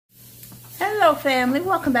Hello family,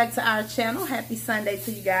 welcome back to our channel. Happy Sunday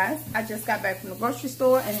to you guys. I just got back from the grocery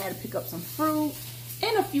store and had to pick up some fruit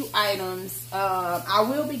and a few items. I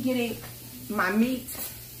will be getting my meat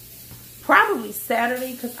probably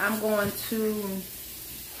Saturday because I'm going to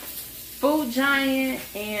Food Giant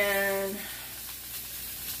and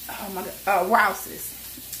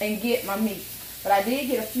Rouse's and get my meat. But I did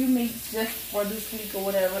get a few meats just for this week or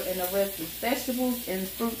whatever, and the rest is vegetables and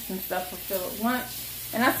fruits and stuff for Phillip lunch.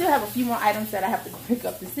 And I still have a few more items that I have to pick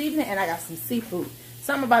up this evening, and I got some seafood.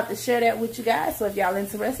 So I'm about to share that with you guys. So if y'all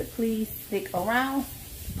interested, please stick around.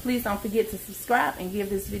 Please don't forget to subscribe and give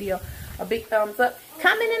this video a big thumbs up.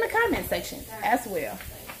 Comment in the comment section as well.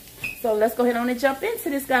 So let's go ahead on and jump into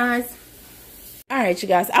this, guys. All right, you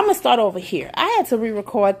guys, I'm going to start over here. I had to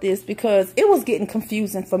re-record this because it was getting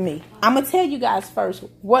confusing for me. I'm going to tell you guys first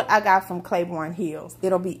what I got from Claiborne Hills.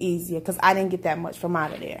 It'll be easier because I didn't get that much from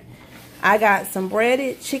out of there. I got some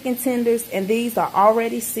breaded chicken tenders, and these are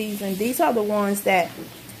already seasoned. These are the ones that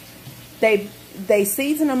they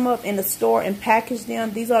season them up in the store and package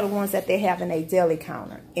them. These are the ones that they have in a deli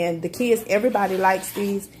counter. And the kids, everybody likes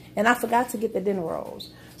these. And I forgot to get the dinner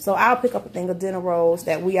rolls. So I'll pick up a thing of dinner rolls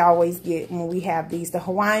that we always get when we have these, the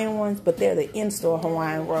Hawaiian ones, but they're the in-store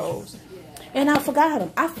Hawaiian rolls. And I forgot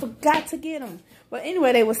them. I forgot to get them. But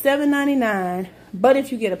anyway, they were $7.99. But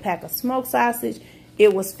if you get a pack of smoked sausage,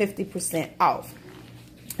 it was 50% off.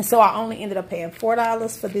 And so I only ended up paying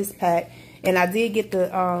 $4 for this pack. And I did get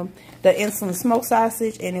the insulin smoked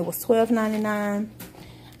sausage, and it was $12.99.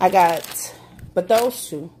 But those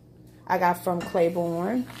two I got from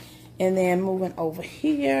Claiborne. And then moving over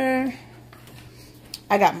here,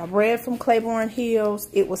 I got my bread from Claiborne Hills.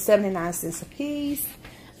 It was 79 cents a piece.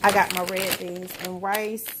 I got my red beans and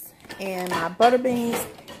rice, and my butter beans,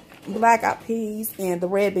 black-eyed peas, and the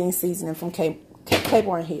red bean seasoning from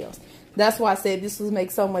Claiborne Hills. That's why I said this would make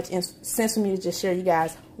so much sense for me to just share you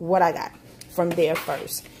guys what I got from there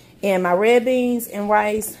first. And my red beans and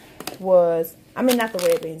rice was, not the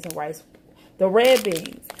red beans and rice. The red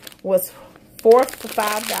beans was 4 for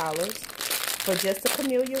 $5 for just the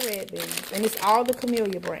Camellia red beans. And it's all the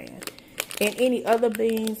Camellia brand. And any other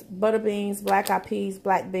beans, butter beans, black-eyed peas,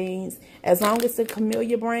 black beans, as long as the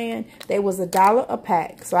Camellia brand, they was $1 a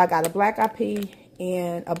pack. So I got a black-eyed pea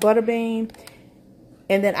and a butter bean.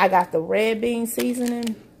 And then I got the red bean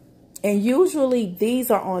seasoning. And usually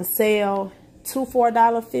these are on sale, 2 for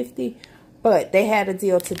 $1.50. But they had a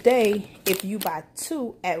deal today. If you buy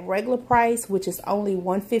 2 at regular price, which is only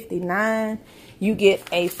 $1.59, you get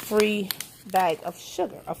a free bag of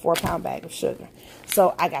sugar, a 4-pound bag of sugar.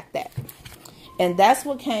 So I got that. And that's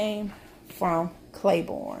what came from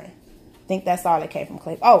Claiborne. I think that's all that came from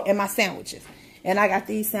Claiborne. Oh, and my sandwiches. And I got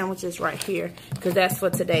these sandwiches right here because that's for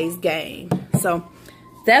today's game. So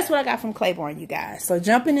that's what I got from Claiborne, you guys. So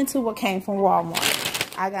jumping into what came from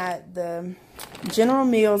Walmart. I got the General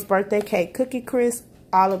Mills birthday cake cookie crisp.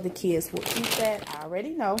 All of the kids will eat that. I already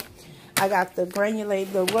know. I got the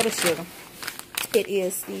granulated, the water sugar. It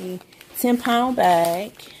is the 10-pound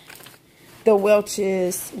bag. The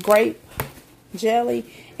Welch's grape jelly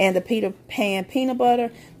and the Peter Pan peanut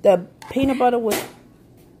butter. The peanut butter was,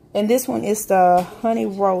 and this one is the honey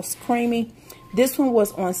roast creamy. This one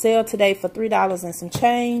was on sale today for $3 and some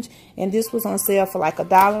change. And this was on sale for like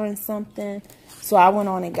 $1 and something. So I went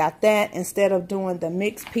on and got that instead of doing the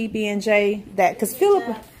mixed PB&J. Because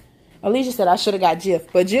Phillip, Alisha said I should have got Jif.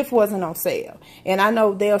 But Jif wasn't on sale. And I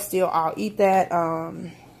know they'll still all eat that.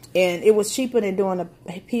 And it was cheaper than doing a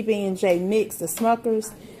PB&J mix, the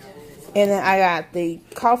Smuckers. And then I got the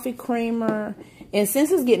coffee creamer. And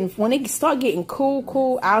since it's getting, when it start getting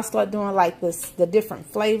cool, I'll start doing like the different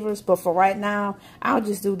flavors. But for right now, I'll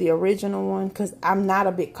just do the original one because I'm not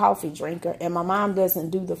a big coffee drinker. And my mom doesn't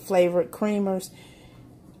do the flavored creamers.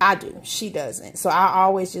 I do. She doesn't. So I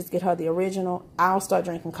always just get her the original. I'll start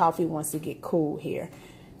drinking coffee once it get cool here.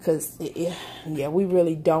 Because, yeah, we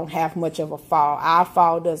really don't have much of a fall. Our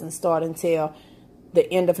fall doesn't start until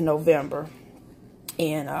the end of November.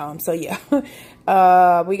 And so yeah,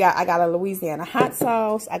 I got a Louisiana hot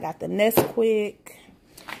sauce. I got the Nesquik,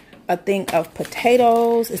 a thing of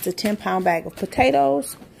potatoes. It's a 10-pound bag of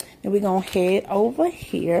potatoes. And we're gonna head over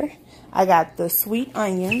here. I got the sweet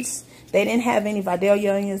onions. They didn't have any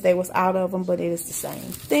Vidalia onions. They was out of them, but it is the same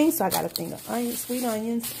thing. So I got a thing of onions, sweet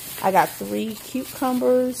onions. I got 3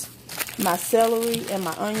 cucumbers, my celery, and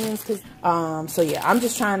my onions. So yeah, I'm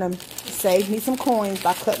just trying to save me some coins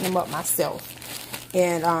by cutting them up myself.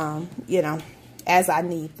 And, you know, as I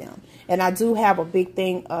need them. And I do have a big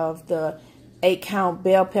thing of the 8-count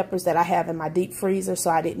bell peppers that I have in my deep freezer, so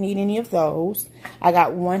I didn't need any of those. I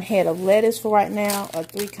got 1 head of lettuce for right now, a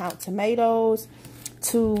 3-count tomatoes,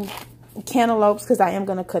 2 cantaloupes because I am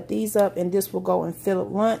going to cut these up, and this will go in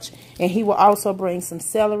Phillip lunch. And he will also bring some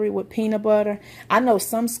celery with peanut butter. I know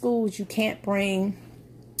some schools you can't bring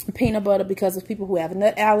peanut butter because of people who have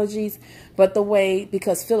nut allergies, but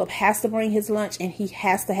because Phillip has to bring his lunch and he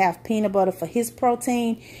has to have peanut butter for his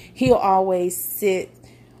protein, he'll always sit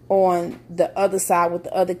on the other side with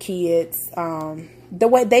the other kids. The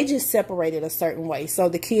way they just separated a certain way, so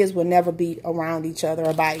the kids will never be around each other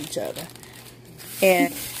or by each other.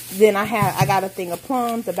 And then I got a thing of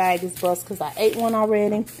plums. The bag is bust because I ate one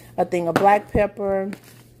already. A thing of black pepper.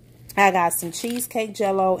 I got some cheesecake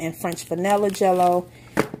jello and French vanilla jello.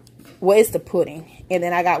 Well, it's the pudding. And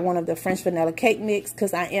then I got one of the French vanilla cake mix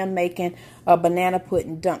because I am making a banana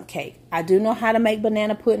pudding dump cake. I do know how to make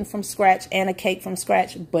banana pudding from scratch and a cake from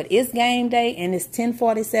scratch, but it's game day and it's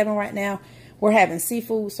 10:47 right now. We're having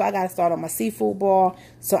seafood, so I got to start on my seafood boil.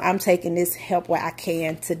 So I'm taking this help where I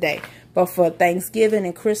can today. But for Thanksgiving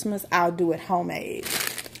and Christmas, I'll do it homemade.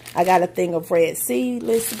 I got a thing of red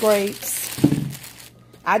seedless grapes.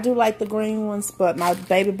 I do like the green ones, but my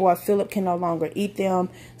baby boy Phillip can no longer eat them.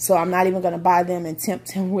 So I'm not even going to buy them and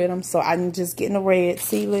tempt him with them. So I'm just getting the red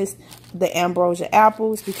seedless, the ambrosia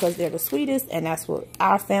apples because they're the sweetest. And that's what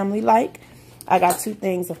our family like. I got 2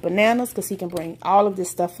 things of bananas because he can bring all of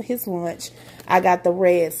this stuff for his lunch. I got the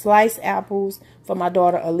red sliced apples for my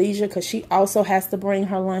daughter Alijah because she also has to bring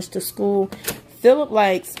her lunch to school. Phillip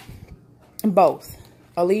likes both.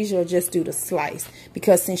 Alijah will just do the slice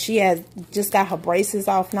because since she has just got her braces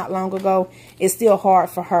off not long ago, it's still hard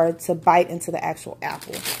for her to bite into the actual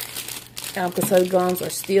apple because her gums are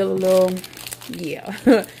still a little,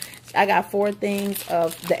 yeah. I got 4 things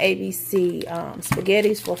of the ABC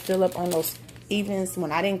spaghettis for Phillip on those evenings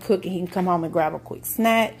when I didn't cook and he can come home and grab a quick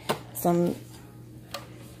snack. Some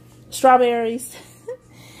strawberries,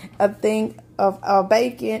 a thing of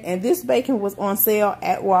bacon, and this bacon was on sale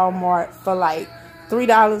at Walmart for like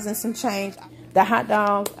 $3 and some change. The hot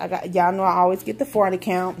dogs, y'all know I always get the 40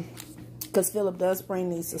 count because Phillip does bring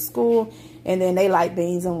these to school, and then they like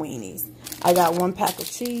beans and weenies. I got 1 pack of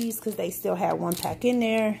cheese because they still have 1 pack in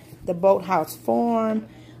there. The Boathouse Farm,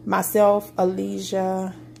 myself,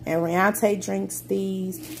 Alijah, and Reonte drinks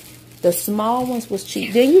these. The small ones was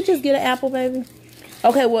cheap. Didn't you just get an apple, baby?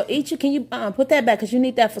 Okay, well, can you put that back because you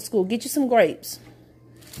need that for school. Get you some grapes.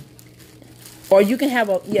 Or you can have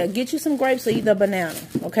get you some grapes or either banana,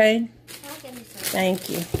 okay? Thank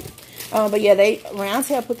you. But yeah,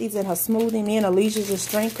 Reonte put these in her smoothie. Me and Alisha just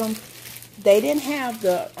drink them. They didn't have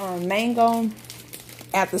the mango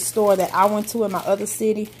at the store that I went to in my other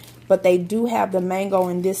city, but they do have the mango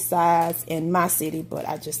in this size in my city, but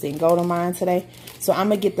I just didn't go to mine today. So I'm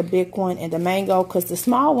going to get the big one and the mango because the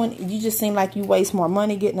small one, you just seem like you waste more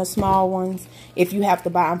money getting the small ones if you have to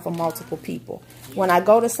buy them for multiple people. When I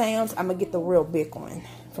go to Sam's, I'm going to get the real big one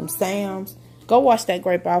from Sam's. Go wash that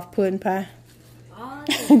grape off, pudding pie. Oh,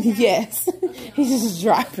 yes. Okay. He's just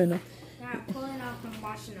dropping them. Not pulling off and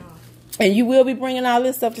washing off. And you will be bringing all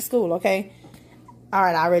this stuff to school, okay? All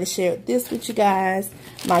right, I already shared this with you guys.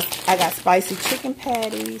 I got spicy chicken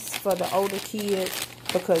patties for the older kids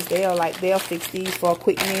because they'll fix these for a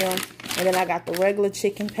quick meal. And then I got the regular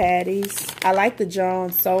chicken patties. I like the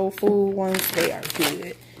John Soul Food ones. They are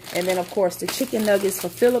good. And then, of course, the chicken nuggets for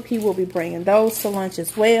Phillip. He will be bringing those to lunch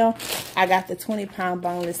as well. I got the 20-pound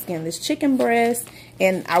boneless, skinless chicken breast.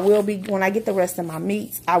 And I will be, when I get the rest of my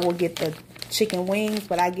meats, I will get the chicken wings.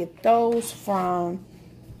 But I get those from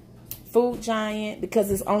Food Giant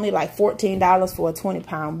because it's only like $14 for a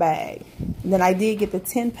 20-pound bag. And then I did get the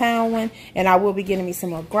 10-pound one. And I will be getting me some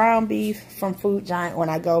more ground beef from Food Giant when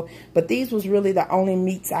I go. But these was really the only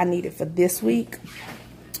meats I needed for this week.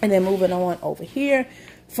 And then moving on over here.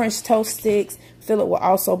 French toast sticks. Phillip will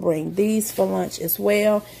also bring these for lunch as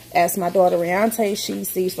well. As my daughter Reonte, she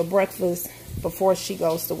eats these for breakfast before she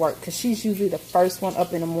goes to work. Because she's usually the first one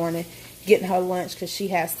up in the morning getting her lunch. Because she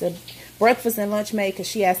has to, breakfast and lunch made because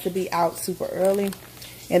she has to be out super early.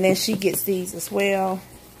 And then she gets these as well.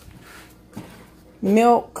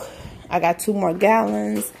 Milk. I got 2 more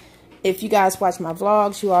gallons. If you guys watch my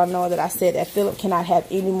vlogs, you all know that I said that Phillip cannot have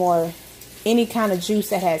any kind of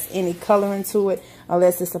juice that has any coloring to it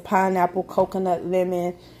unless it's a pineapple, coconut,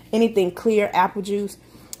 lemon, anything clear apple juice.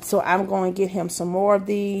 So I'm going to get him some more of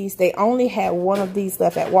these. They only had 1 of these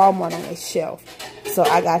left at Walmart on their shelf. So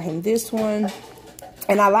I got him this one.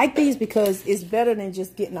 And I like these because it's better than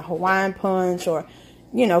just getting a Hawaiian punch or,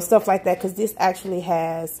 you know, stuff like that. Because this actually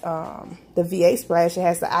has the VA splash. It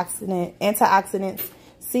has the antioxidants,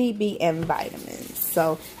 C, B, and vitamins.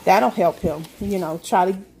 So that'll help him, you know, try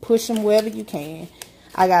to push him wherever you can.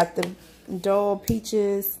 I got the Dole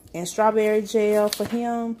peaches and strawberry gel for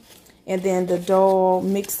him. And then the Dole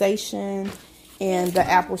mixation and the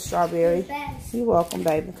apple strawberry. You're welcome,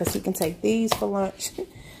 baby, because he can take these for lunch.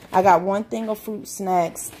 I got one thing of fruit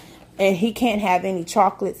snacks. And he can't have any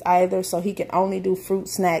chocolates either, so he can only do fruit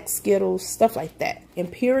snacks, Skittles, stuff like that.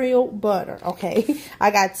 Imperial butter, okay? I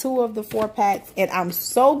got 2 of the 4 packs, and I'm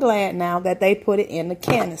so glad now that they put it in the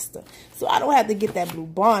canister. So I don't have to get that blue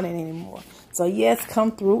bonnet anymore. So yes,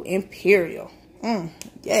 come through Imperial.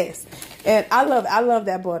 Yes. And I love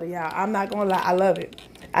that butter, y'all. I'm not gonna lie, I love it.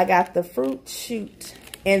 I got the fruit shoot.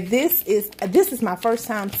 And this is my first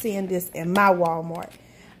time seeing this in my Walmart.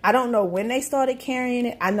 I don't know when they started carrying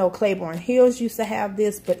it. I know Claiborne Hills used to have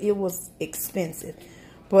this, but it was expensive.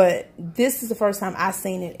 But this is the first time I've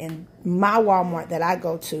seen it in my Walmart that I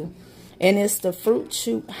go to. And it's the Fruit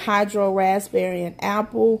Shoot Hydro Raspberry and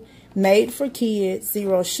Apple, made for kids,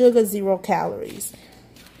 0 sugar, 0 calories.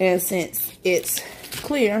 And since it's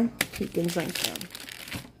clear, you can drink them.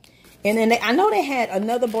 And then I know they had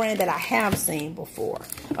another brand that I have seen before.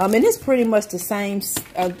 And it's pretty much the same,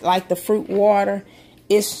 like the fruit water.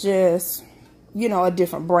 It's just, you know, a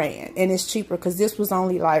different brand. And it's cheaper because this was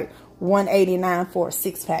only like $1.89 for a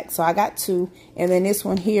 6-pack. So I got 2. And then this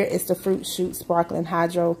one here is the Fruit Shoot Sparkling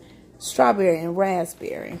Hydro Strawberry and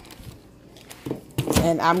Raspberry.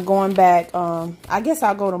 And I'm going back. I guess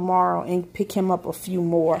I'll go tomorrow and pick him up a few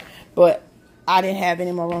more. But I didn't have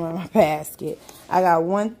any more room in my basket. I got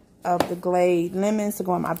 1 of the Glade lemons to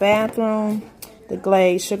go in my bathroom. The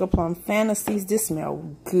Glade Sugar Plum Fantasies. This smells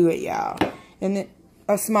good, y'all. And then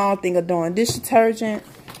a small thing of Dawn dish detergent.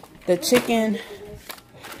 The chicken.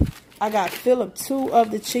 I got Phillip 2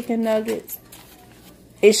 of the chicken nuggets.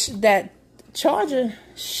 That charger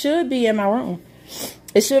should be in my room.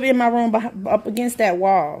 It should be in my room up against that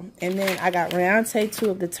wall. And then I got Reonte 2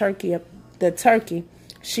 of the turkey.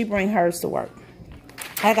 She bring hers to work.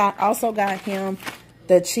 I also got him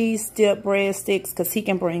the cheese dip breadsticks because he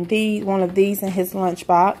can bring one of these in his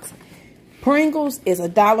lunchbox. Pringles is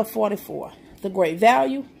 $1.44. The great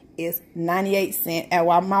value is 98 cents at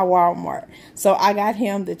my Walmart. So I got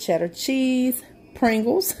him the cheddar cheese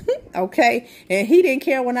Pringles, okay? And he didn't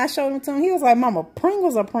care when I showed him to him. He was like, Mama,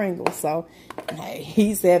 Pringles are Pringles. So, hey,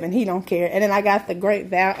 he's 7. He don't care. And then I got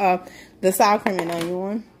the the sour cream and onion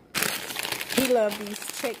one. He loves these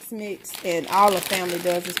Chex Mix, and all the family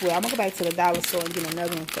does as well. I'm going to go back to the dollar store and get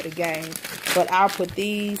another one for the game. But I'll put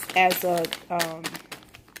these as a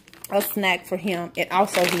snack for him. And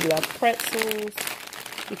also he loves pretzels,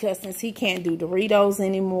 because since he can't do Doritos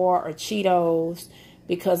anymore or Cheetos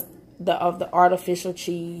because of the artificial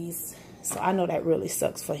cheese. So I know that really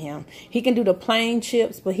sucks for him. He can do the plain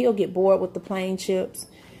chips, but he'll get bored with the plain chips.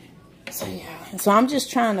 So yeah, so I'm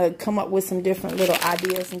just trying to come up with some different little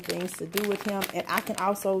ideas and things to do with him. And I can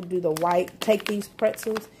also do take these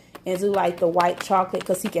pretzels and do like the white chocolate,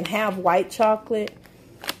 because he can have white chocolate.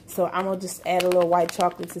 So I'm going to just add a little white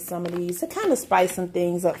chocolate to some of these to kind of spice some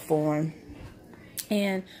things up for him.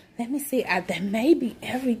 And let me see, that may be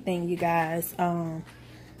everything, you guys.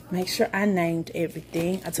 Make sure I named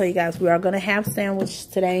everything. I tell you guys, we are going to have sandwich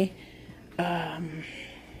today.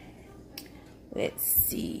 Let's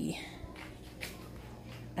see.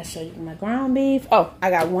 I showed you my ground beef. Oh, I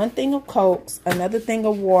got 1 thing of Cokes, another thing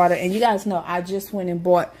of water. And you guys know I just went and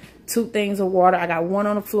bought 2 things of water. I got 1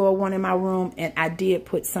 on the floor, 1 in my room. And I did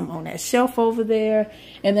put some on that shelf over there.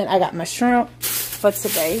 And then I got my shrimp for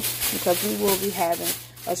today, because we will be having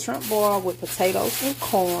a shrimp boil with potatoes and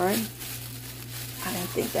corn. I didn't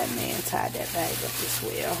think that man tied that bag up this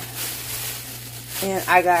well. And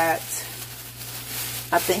I got,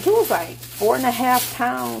 I think it was like 4.5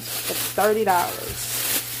 pounds for $30.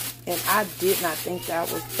 And I did not think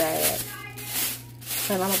that was bad.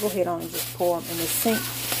 And I'm going to go ahead on and just pour them in the sink.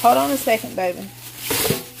 Hold on a second, baby. I'm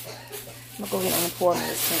going to go ahead and pour them in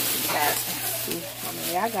the sink so you guys can see how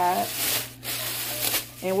many I got.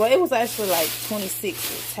 And well, it was actually like 26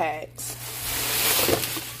 with tax.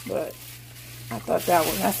 But I thought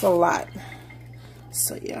that's a lot.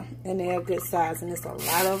 So yeah, and they're a good size, and there's a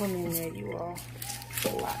lot of them in there, you all. A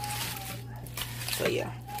lot. So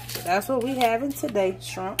yeah, so that's what we having today,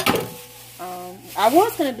 shrimp. I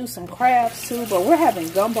was gonna do some crabs too, but we're having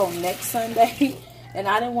gumbo next Sunday, and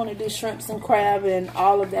I didn't want to do shrimps and crab and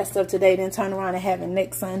all of that stuff today. Then turn around and have it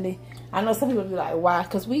next Sunday. I know some people be like, why?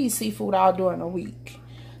 Because we eat seafood all during the week.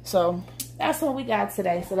 So that's what we got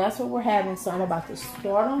today. So that's what we're having. So I'm about to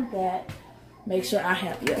start on that. Make sure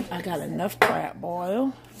I got enough crab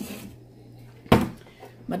boil.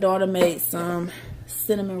 My daughter made some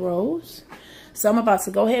cinnamon rolls. So I'm about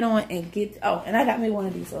to go ahead on and get, oh, and I got me one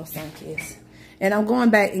of these little sun kiss. And I'm going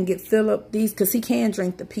back and get Phillip these because he can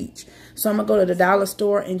drink the peach. So I'm going to go to the dollar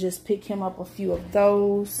store and just pick him up a few of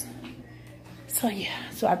those. So yeah,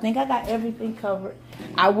 so I think I got everything covered.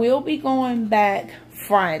 I will be going back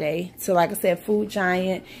Friday to, like I said, Food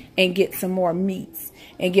Giant and get some more meats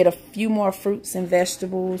and get a few more fruits and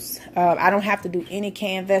vegetables. I don't have to do any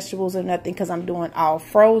canned vegetables or nothing because I'm doing all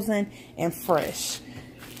frozen and fresh.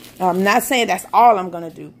 I'm not saying that's all I'm going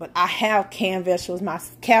to do, but I have canned vegetables. My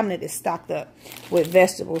cabinet is stocked up with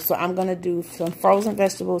vegetables. So I'm going to do some frozen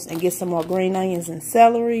vegetables and get some more green onions and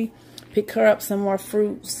celery. Pick her up some more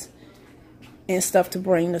fruits and stuff to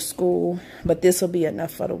bring to school. But this will be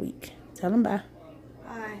enough for the week. Tell them bye.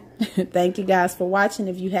 Bye. Thank you guys for watching.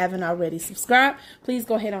 If you haven't already subscribed, please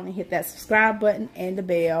go ahead on and hit that subscribe button and the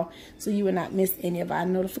bell so you will not miss any of our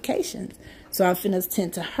notifications. So I'm finna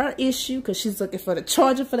tend to her issue because she's looking for the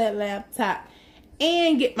charger for that laptop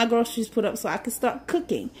and get my groceries put up so I can start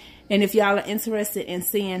cooking. And if y'all are interested in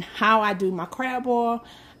seeing how I do my crab boil,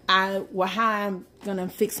 how I'm gonna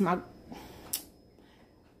fix my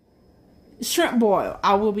shrimp boil,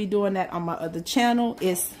 I will be doing that on my other channel.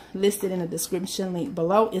 It's listed in the description link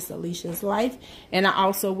below. It's Alicia's Life. And I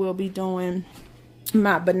also will be doing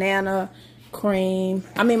my banana pudding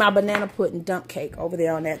dump cake over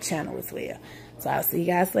there on that channel as well. So I'll see you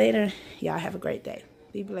guys later. Y'all have a great day.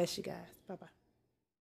 Be blessed, you guys.